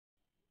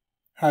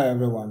Hi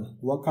everyone,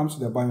 welcome to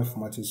the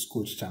Bioinformatics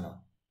Coach channel.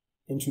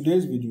 In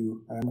today's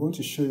video, I am going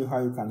to show you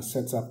how you can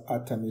set up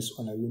Artemis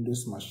on a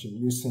Windows machine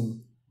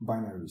using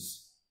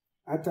binaries.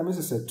 Artemis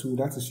is a tool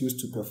that is used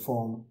to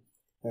perform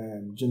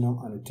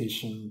genome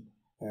annotation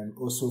and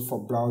also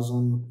for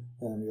browsing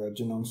your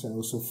genomes and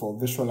also for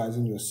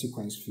visualizing your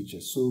sequence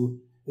features. So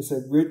it's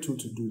a great tool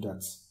to do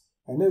that.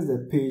 And there's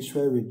the page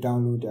where we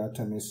download the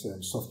Artemis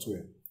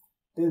software.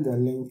 There's the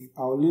link.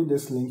 I'll leave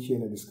this link here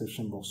in the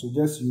description box, so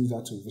just use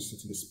that to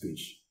visit this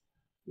page.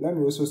 Let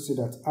me also say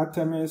that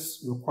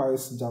Artemis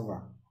requires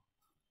Java.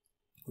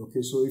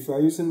 Okay, so if you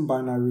are using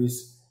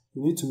binaries,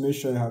 you need to make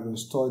sure you have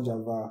installed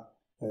Java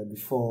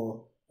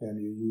before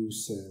you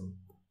use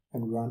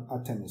and run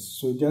Artemis.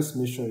 So just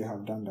make sure you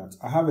have done that.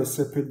 I have a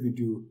separate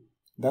video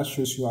that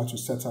shows you how to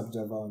set up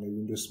Java on a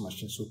Windows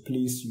machine, so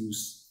please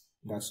use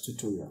that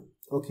tutorial.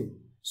 Okay,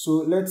 so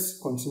let's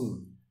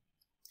continue.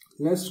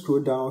 Let's scroll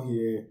down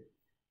here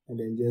and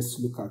then just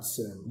look at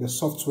the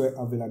software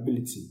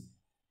availability.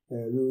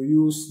 We will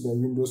use the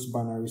Windows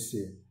binaries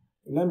here.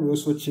 Let me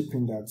also chip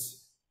in that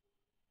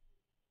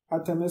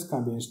Artemis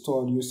can be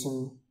installed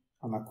using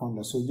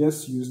Anaconda, so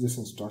just use these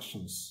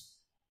instructions.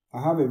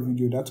 I have a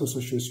video that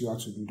also shows you how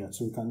to do that,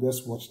 so you can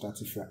just watch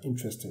that if you are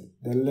interested.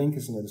 The link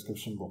is in the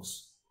description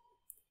box.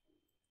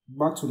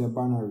 Back to the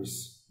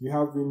binaries. We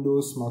have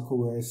Windows,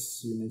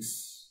 macOS,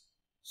 Unix,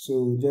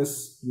 so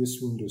just use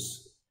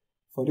Windows.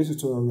 For this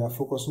tutorial, we are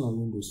focusing on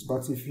Windows,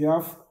 but if you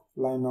have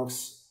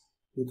Linux,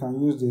 you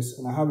can use this,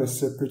 and I have a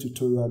separate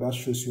tutorial that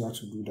shows you how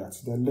to do that.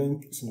 The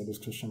link is in the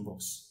description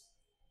box.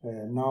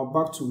 Now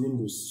back to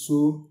Windows.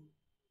 So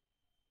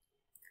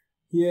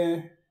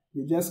here,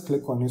 you just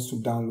click on it to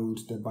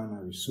download the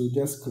binary. So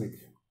just click,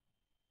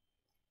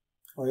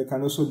 or you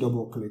can also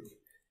double click,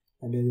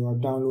 and then your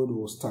download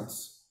will start.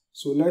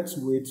 So let's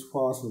wait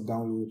whilst the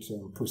download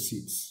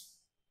proceeds.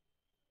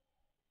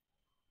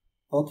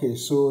 Okay,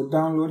 so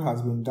download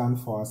has been done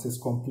for us.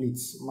 It's complete.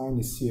 Mine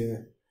is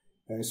here.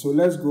 So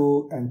let's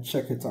go and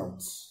check it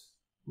out.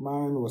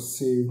 Mine was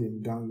saved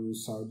in downloads,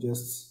 so I'll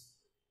just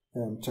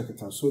check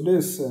it out. So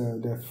this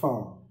the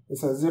file.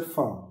 It's a zip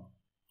file.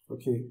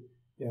 Okay.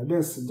 Yeah,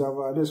 this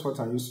Java. This is what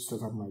I used to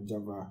set up my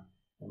Java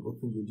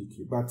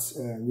OpenJDK. But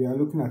we are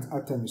looking at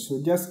Artemis.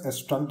 So just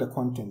extract the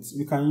contents.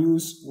 You can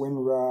use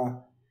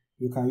WinRAR.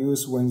 You can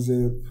use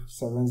WinZip,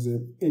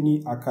 7-zip,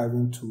 any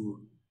archiving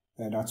tool.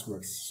 That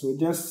works. So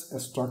just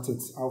extract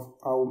it.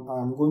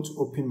 I'm going to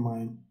open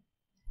mine,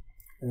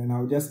 and then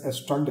I'll just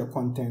extract the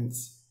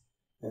contents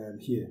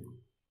here.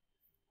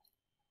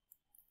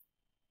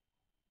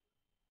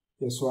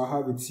 Yeah, so I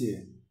have it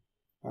here.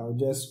 I'll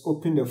just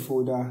open the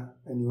folder,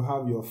 and you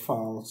have your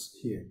files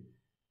here.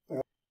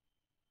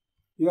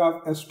 You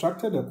have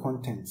extracted the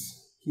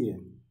contents here.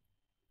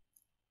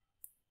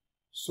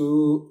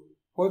 So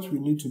what we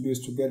need to do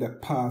is to get a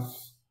path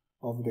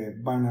of the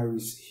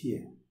binaries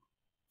here.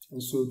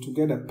 And so to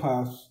get a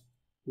path,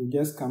 we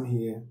just come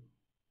here,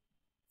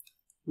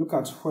 look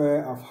at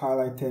where I've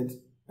highlighted,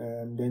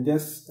 then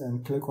just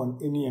click on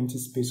any empty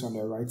space on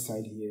the right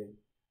side here,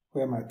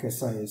 where my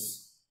cursor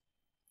is.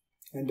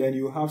 And then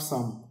you have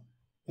some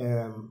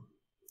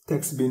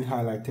text being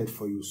highlighted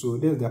for you. So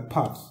there's the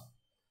path,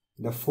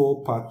 the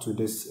full path to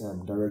this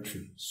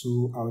directory.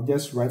 So I'll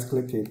just right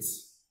click it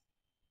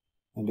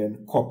and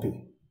then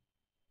copy.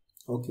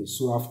 Okay,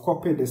 so I've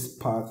copied this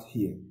path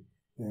here,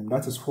 and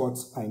that is what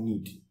I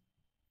need.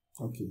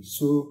 Okay,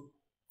 so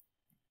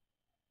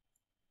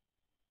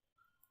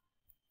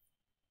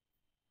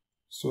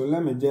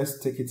let me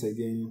just take it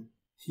again.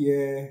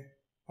 Here,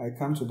 I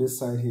come to this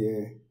side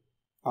here.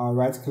 I'll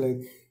right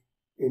click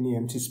any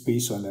empty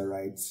space on the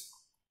right,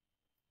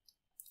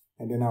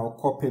 and then I'll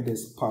copy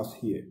this path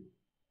here.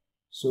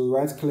 So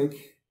right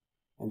click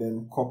and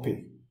then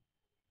copy.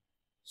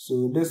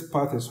 So this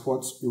path is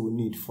what you will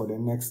need for the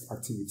next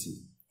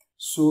activity.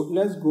 So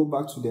let's go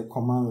back to the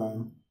command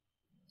line.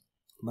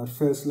 But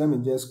first, let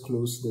me just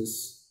close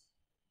this.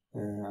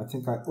 I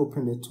think I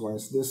opened it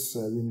twice, this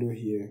window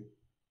here.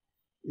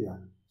 Yeah.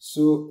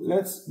 So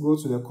let's go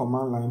to the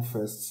command line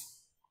first.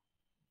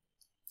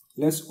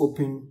 Let's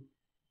open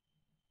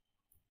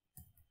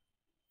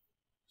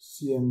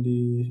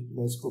CMD.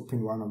 Let's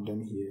open one of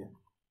them here.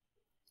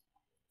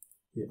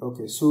 Yeah,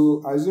 okay,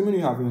 so assuming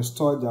you have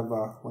installed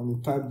Java, when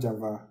you type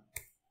Java,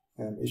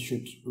 it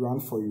should run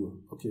for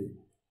you. Okay,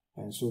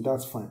 and so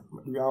that's fine.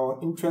 Our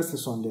interest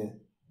is on the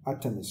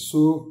Artemis,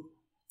 so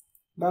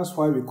that's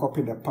why we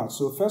copy the path.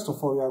 So first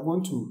of all, we are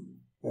going to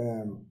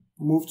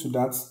move to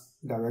that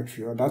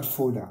directory or that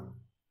folder.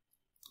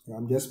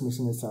 I'm just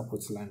mixing it up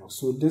with Linux.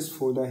 So this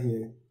folder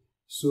here.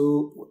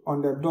 So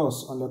on the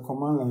DOS, on the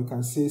command line, you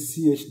can say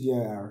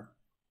chdir,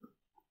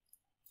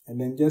 and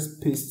then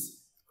just paste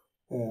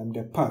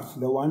the path,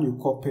 the one you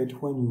copied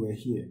when you were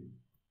here,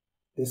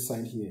 this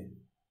side here.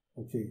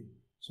 Okay,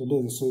 so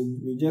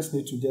we just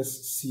need to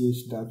just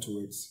ch that to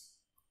it,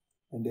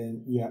 and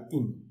then we are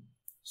in.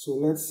 So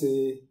let's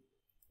say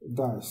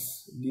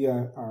dirs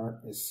here.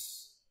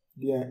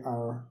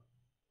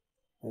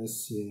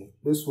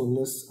 This will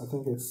list, I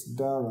think it's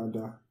dir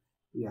rather,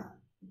 yeah,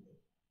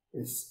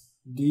 it's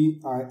dir.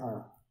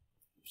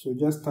 So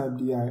just type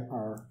dir,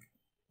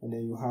 and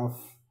then you have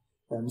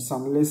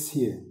some lists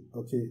here.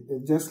 Okay,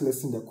 it's just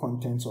listing the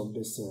contents of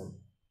this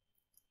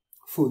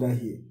folder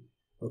here.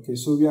 Okay,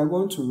 so we are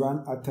going to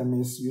run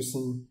Artemis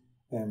using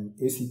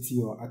ACT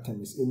or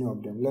Artemis, any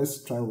of them.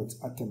 Let's try with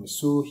Artemis.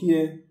 So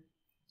here,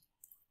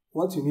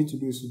 what you need to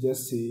do is to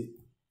just say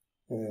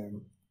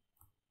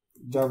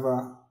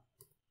java-jar,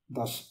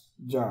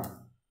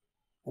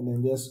 and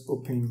then just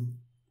open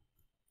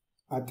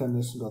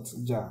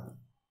artemis.jar,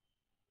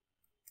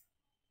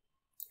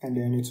 and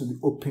then it will be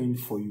opened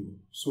for you.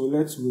 So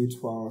let's wait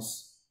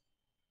whilst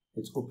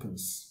it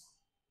opens.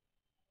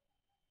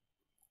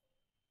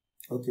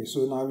 Okay,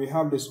 so now we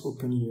have this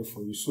open here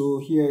for you. So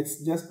here it's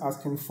just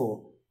asking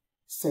for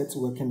set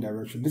working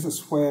directory. This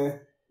is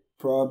where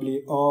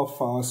probably all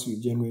files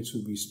you generate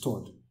will be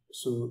stored.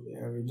 So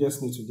we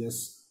just need to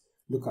just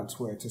look at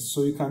where it is.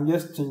 So you can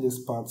just change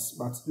this part,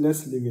 but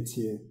let's leave it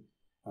here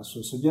as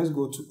well. So just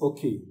go to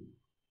OK.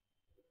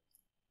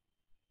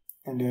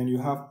 And then you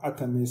have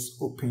Artemis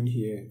open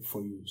here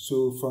for you.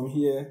 So from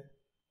here,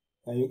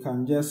 you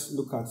can just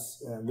look at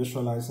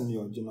visualizing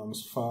your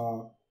Genomics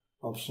file,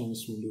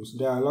 options, windows.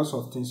 There are lots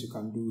of things you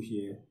can do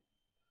here.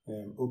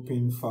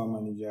 Open file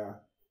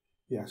manager.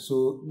 Yeah,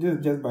 so this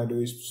is just by the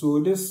way.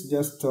 So this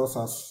just tells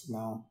us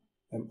now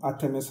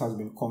Artemis has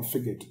been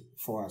configured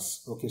for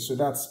us. Okay, so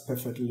that's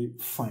perfectly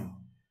fine.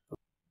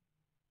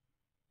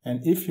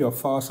 And if your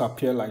files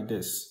appear like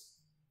this,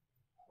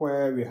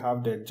 where we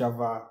have the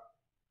Java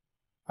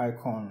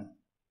icon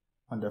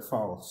on the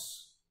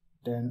files,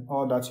 then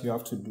all that you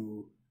have to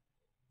do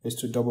is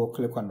to double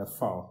click on the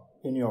file,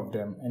 any of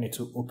them, and it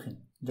will open,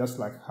 just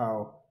like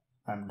how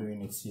I'm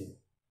doing it here.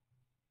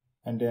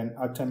 And then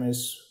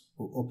Artemis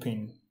will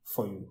open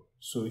for you.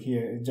 So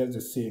here it's just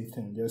the same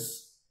thing.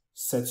 Just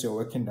set your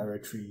working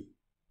directory,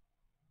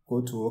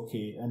 go to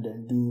OK, and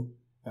then do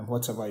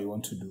whatever you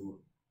want to do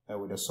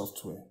with the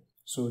software.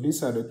 So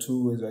these are the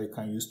two ways that you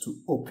can use to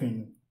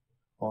open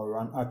or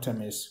run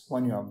Artemis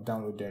when you have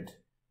downloaded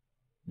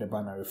the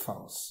binary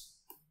files.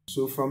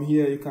 So from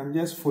here you can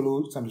just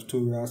follow some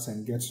tutorials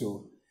and get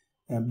your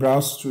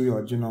browse through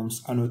your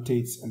genomes,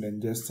 annotate, and then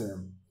just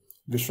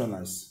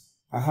visualize.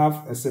 I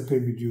have a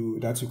separate video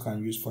that you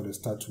can use for the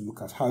start to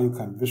look at how you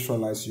can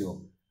visualize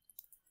your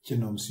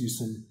genomes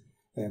using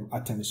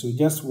Artemis. So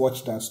just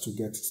watch that to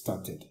get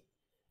started.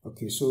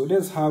 Okay, so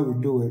that's how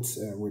we do it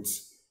with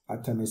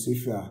Artemis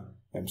if you are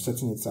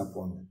setting it up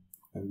on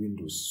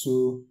Windows.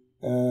 So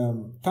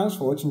thanks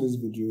for watching this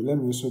video. Let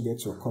me also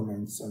get your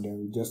comments, and then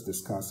we'll just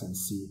discuss and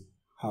see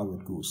how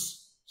it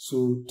goes.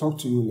 So talk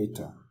to you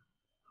later,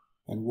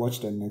 and watch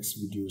the next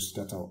videos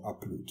that I'll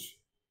upload.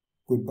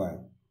 Goodbye.